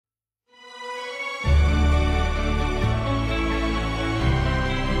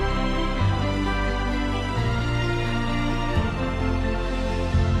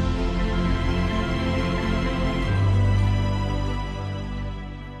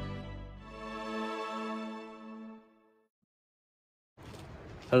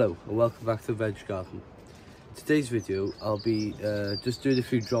Hello and welcome back to the Veg Garden. Today's video I'll be just doing a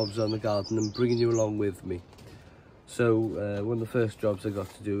few jobs on the garden and bringing you along with me. So one of the first jobs I got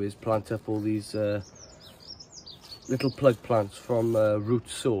to do is plant up all these little plug plants from Root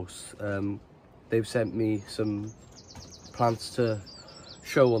Source. They've sent me some plants to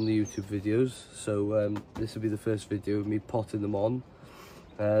show on the YouTube videos, so this will be the first video of me potting them on.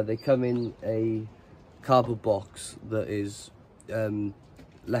 They come in a cardboard box that is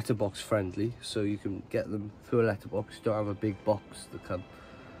letterbox friendly, so you can get them through a letterbox. You don't have a big box that come.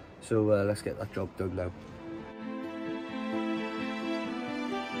 So let's get that job done now.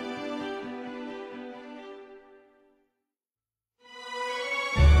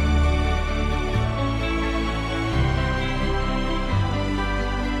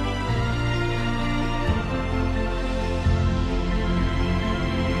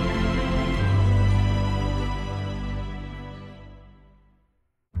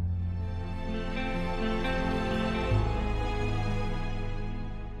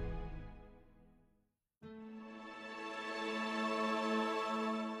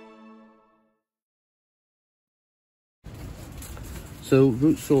 So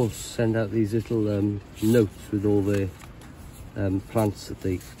Root Source send out these little notes with all the plants that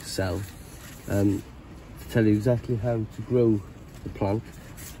they sell to tell you exactly how to grow the plant,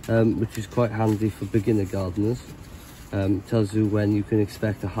 which is quite handy for beginner gardeners. Tells you when you can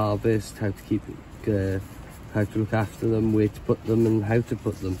expect a harvest, how to keep it, how to look after them, where to put them and how to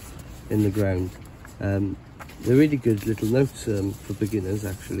put them in the ground. They're really good little notes for beginners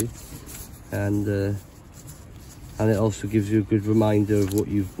actually, and it also gives you a good reminder of what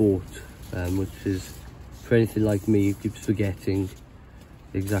you've bought, which is, for anything like me who keeps forgetting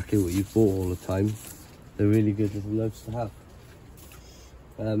exactly what you've bought all the time, they're really good little notes to have.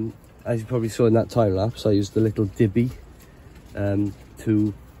 As you probably saw in that time lapse, I used the little dibby to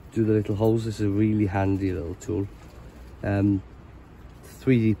do the little holes. This is a really handy little tool.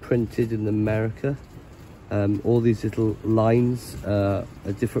 3D printed in America. All these little lines are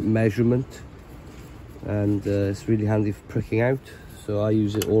a different measurement, and it's really handy for pricking out, so I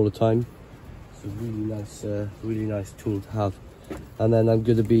use it all the time. It's a really nice tool to have. And then I'm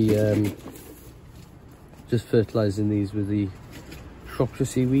going to be just fertilising these with the Shropshire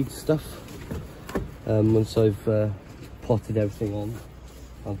seaweed stuff. Once I've potted everything on,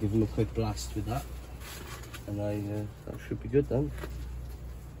 I'll give them a quick blast with that, and that should be good then.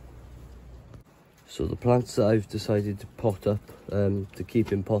 So the plants that I've decided to pot up to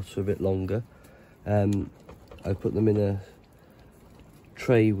keep in pots for a bit longer, I put them in a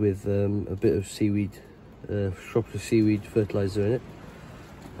tray with a bit of seaweed, Shropshire seaweed fertiliser in it,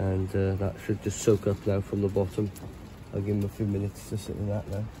 and that should just soak up now from the bottom. I'll give them a few minutes to sit in that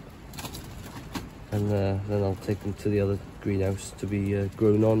now, and then I'll take them to the other greenhouse to be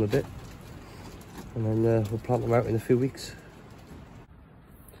grown on a bit, and then we'll plant them out in a few weeks.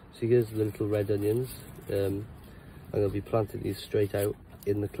 So here's the little red onions. I'm going to be planting these straight out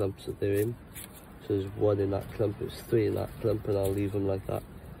in the clumps that they're in. So there's one in that clump, there's 3 in that clump, and I'll leave them like that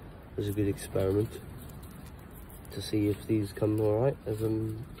as a good experiment to see if these come alright as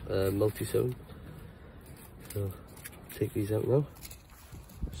multi-sown. So I'll take these out now.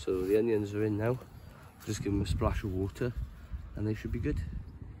 So the onions are in now. Just give them a splash of water and they should be good.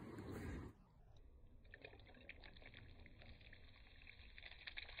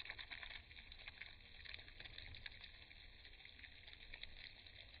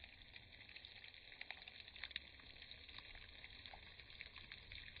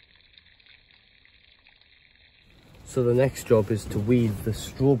 So the next job is to weed the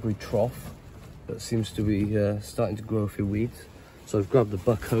strawberry trough that seems to be starting to grow a few weeds. So I've grabbed the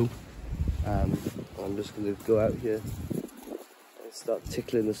buck hoe, and I'm just going to go out here and start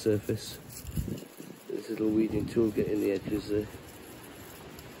tickling the surface. This little weeding tool, get in the edges there.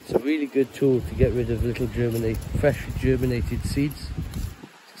 It's a really good tool to get rid of little fresh germinated seeds. You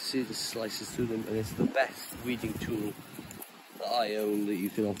can see the slices through them, and it's the best weeding tool that I own that you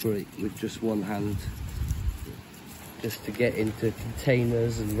can operate with just one hand. Just to get into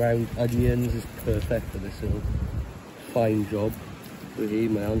containers and round onions is perfect for this little fine job. So here,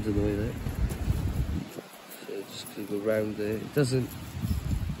 my hand's in the way there. So just gonna go round there. It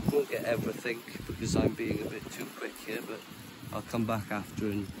won't get everything because I'm being a bit too quick here, but I'll come back after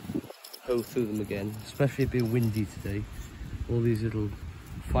and hoe through them again. Especially if it's windy today, all these little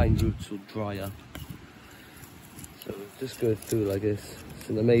fine roots will dry up. So just go through like this. It's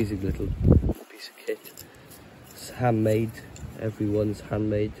an amazing little piece of kit. Handmade, everyone's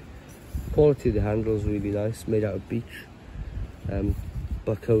handmade. Quality of the handle is really nice, made out of beech.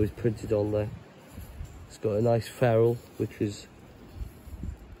 Buck hoe is printed on there. It's got a nice ferrule, which is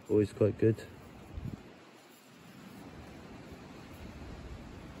always quite good.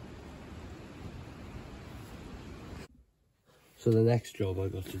 So the next job I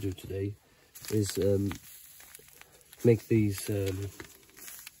got to do today is make these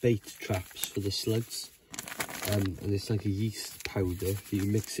bait traps for the slugs, and it's like a yeast powder that you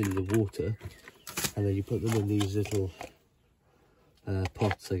mix in the water, and then you put them in these little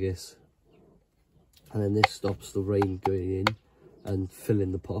pots, I guess, and then this stops the rain going in and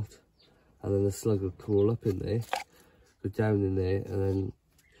filling the pot, and then the slug will crawl up in there, go down in there, and then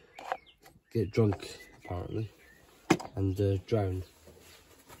get drunk apparently, and drown,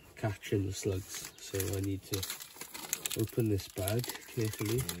 catching the slugs. So I need to open this bag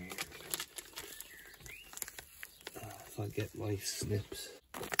carefully. If I get my snips,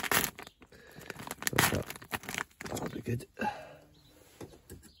 that'll be good.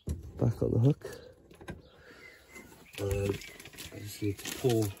 Back on the hook. I just need to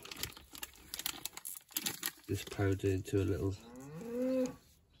pour this powder into a little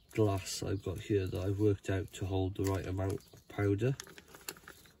glass I've got here that I've worked out to hold the right amount of powder.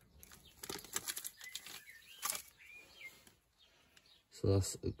 So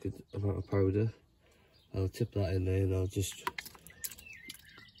that's a good amount of powder. I'll tip that in there and I'll just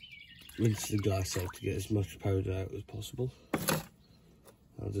rinse the glass out to get as much powder out as possible.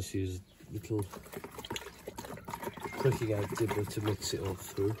 I'll just use a little pricking out dibber to mix it all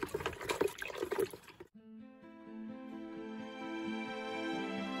through.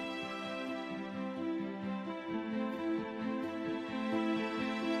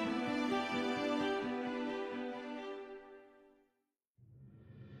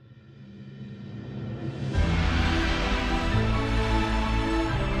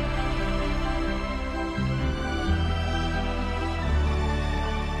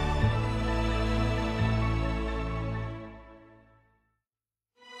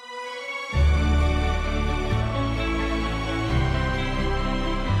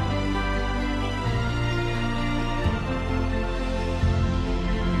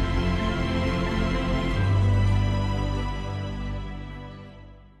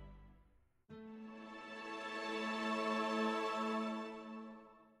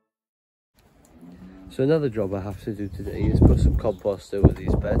 So another job I have to do today is put some compost over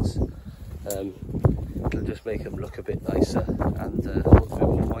these beds. It'll just make them look a bit nicer and hold a bit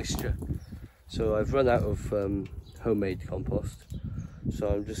more moisture. So I've run out of homemade compost,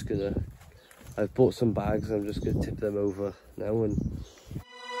 so I've bought some bags and I'm just going to tip them over now. And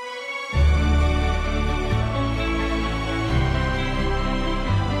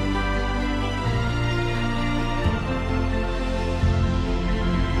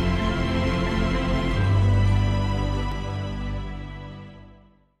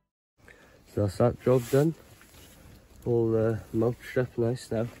so that's that job done, all mulched up nice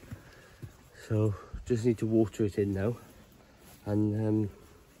now, so just need to water it in now, and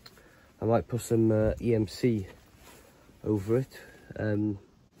I might put some EMC over it from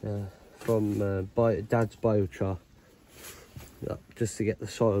Dad's Biochar, just to get the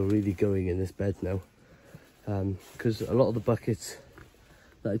soil really going in this bed now, because a lot of the buckets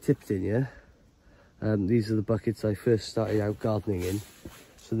that I tipped in, these are the buckets I first started out gardening in.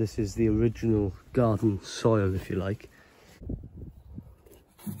 So this is the original garden soil, if you like.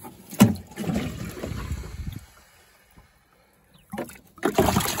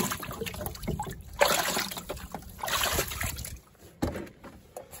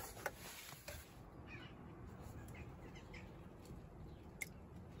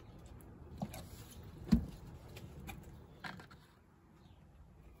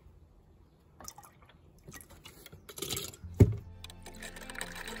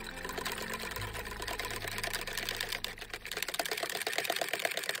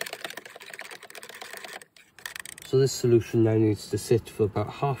 So this solution now needs to sit for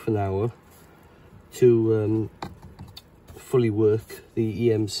about half an hour to fully work. The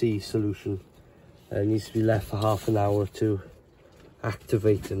EMC solution needs to be left for half an hour to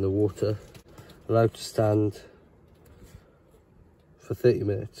activate in the water. Allowed to stand for 30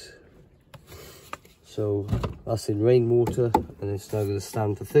 minutes. So that's in rainwater, and it's now going to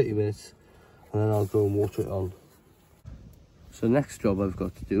stand for 30 minutes, and then I'll go and water it on. So next job I've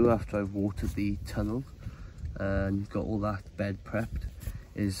got to do after I've watered the tunnel and got all that bed prepped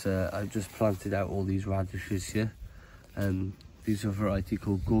is I've just planted out all these radishes here. These are a variety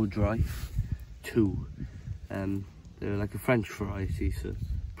called Gordry 2. They're like a French variety, so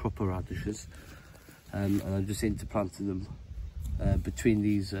proper radishes. And I'm just interplanting them between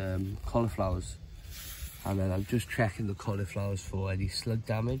these cauliflowers. And then I'm just checking the cauliflowers for any slug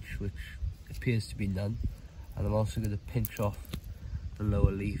damage, which appears to be none. And I'm also going to pinch off the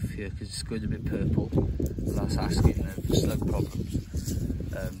lower leaf here because it's going a bit purple, and that's asking for slug problems.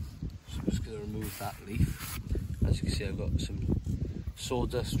 So I'm just going to remove that leaf. As you can see, I've got some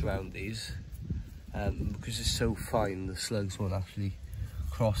sawdust around these, because it's so fine the slugs won't actually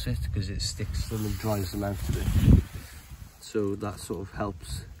cross it because it sticks to them and dries them out a bit. So that sort of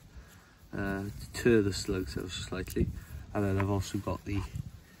helps deter the slugs ever so slightly. And then I've also got the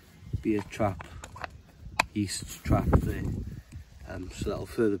beer trap, yeast trap there, so that'll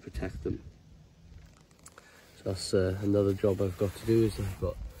further protect them. So that's another job I've got to do, is I've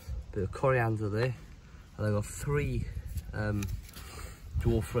got a bit of coriander there, and I've got 3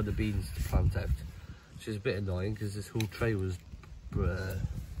 dwarf runner beans to plant out, which is a bit annoying because this whole tray was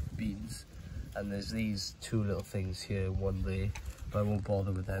beans, and there's these 2 little things here and 1 there, but I won't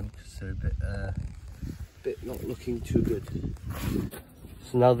bother with them because they're a bit not looking too good.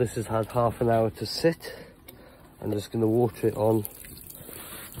 So now this has had half an hour to sit. I'm just going to water it on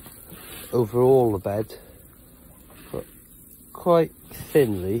over all the bed, but quite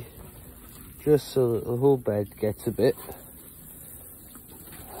thinly, just so that the whole bed gets a bit.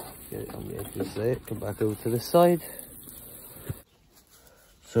 Get it on the edges there, come back over to this side.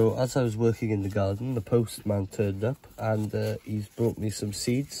 So as I was working in the garden, the postman turned up and he's brought me some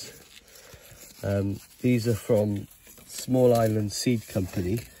seeds. These are from Small Island Seed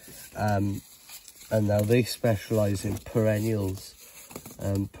Company, and now they specialise in perennials,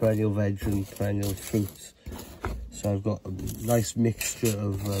 perennial veg and perennial fruits. So I've got a nice mixture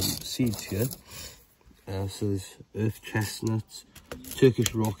of seeds here. So there's earth chestnut,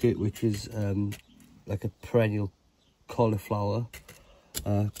 Turkish rocket, which is like a perennial cauliflower.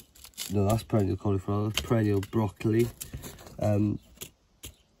 No, that's perennial cauliflower. That's perennial broccoli.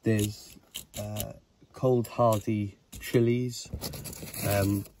 There's cold hardy chilies.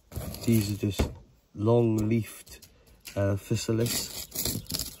 These are just long leafed physalis.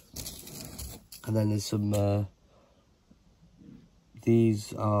 And then there's some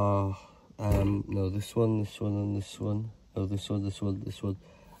these are no, this one, and this one. No, this one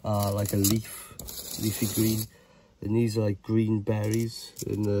are like a leafy green. And these are like green berries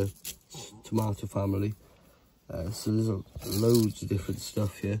in the tomato family. So there's loads of different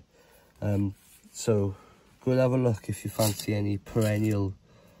stuff here. So go and have a look if you fancy any perennial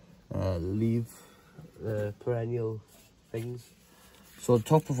perennial things. So on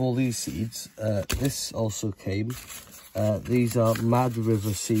top of all these seeds, this also came. These are Mad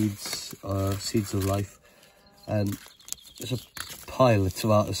River seeds, seeds of life. It's a pile of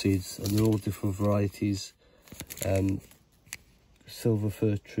tomato seeds, and they're all different varieties. Silver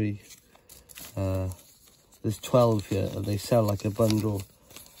fir tree. There's 12 here, and they sell like a bundle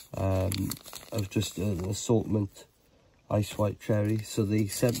of just an assortment. Ice white cherry. So they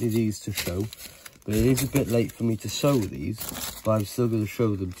sent me these to show, but it is a bit late for me to sow these, but I'm still going to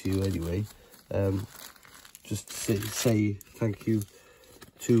show them to you anyway. Just to say thank you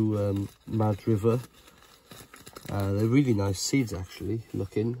to Mad River. They're really nice seeds actually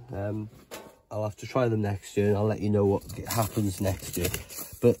looking. I'll have to try them next year and I'll let you know what happens next year.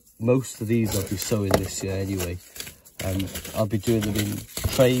 But most of these I'll be sowing this year anyway. I'll be doing them in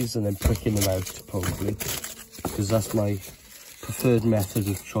trays and then pricking them out probably, because that's my preferred method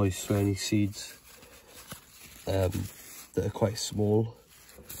of choice for any seeds that are quite small.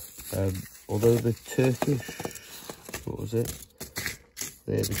 Although the Turkish, what was it?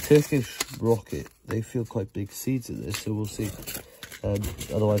 The Turkish rocket, they feel quite big seeds in this, so we'll see.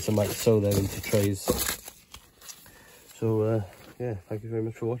 Otherwise I might sow them into trays. So yeah, thank you very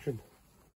much for watching.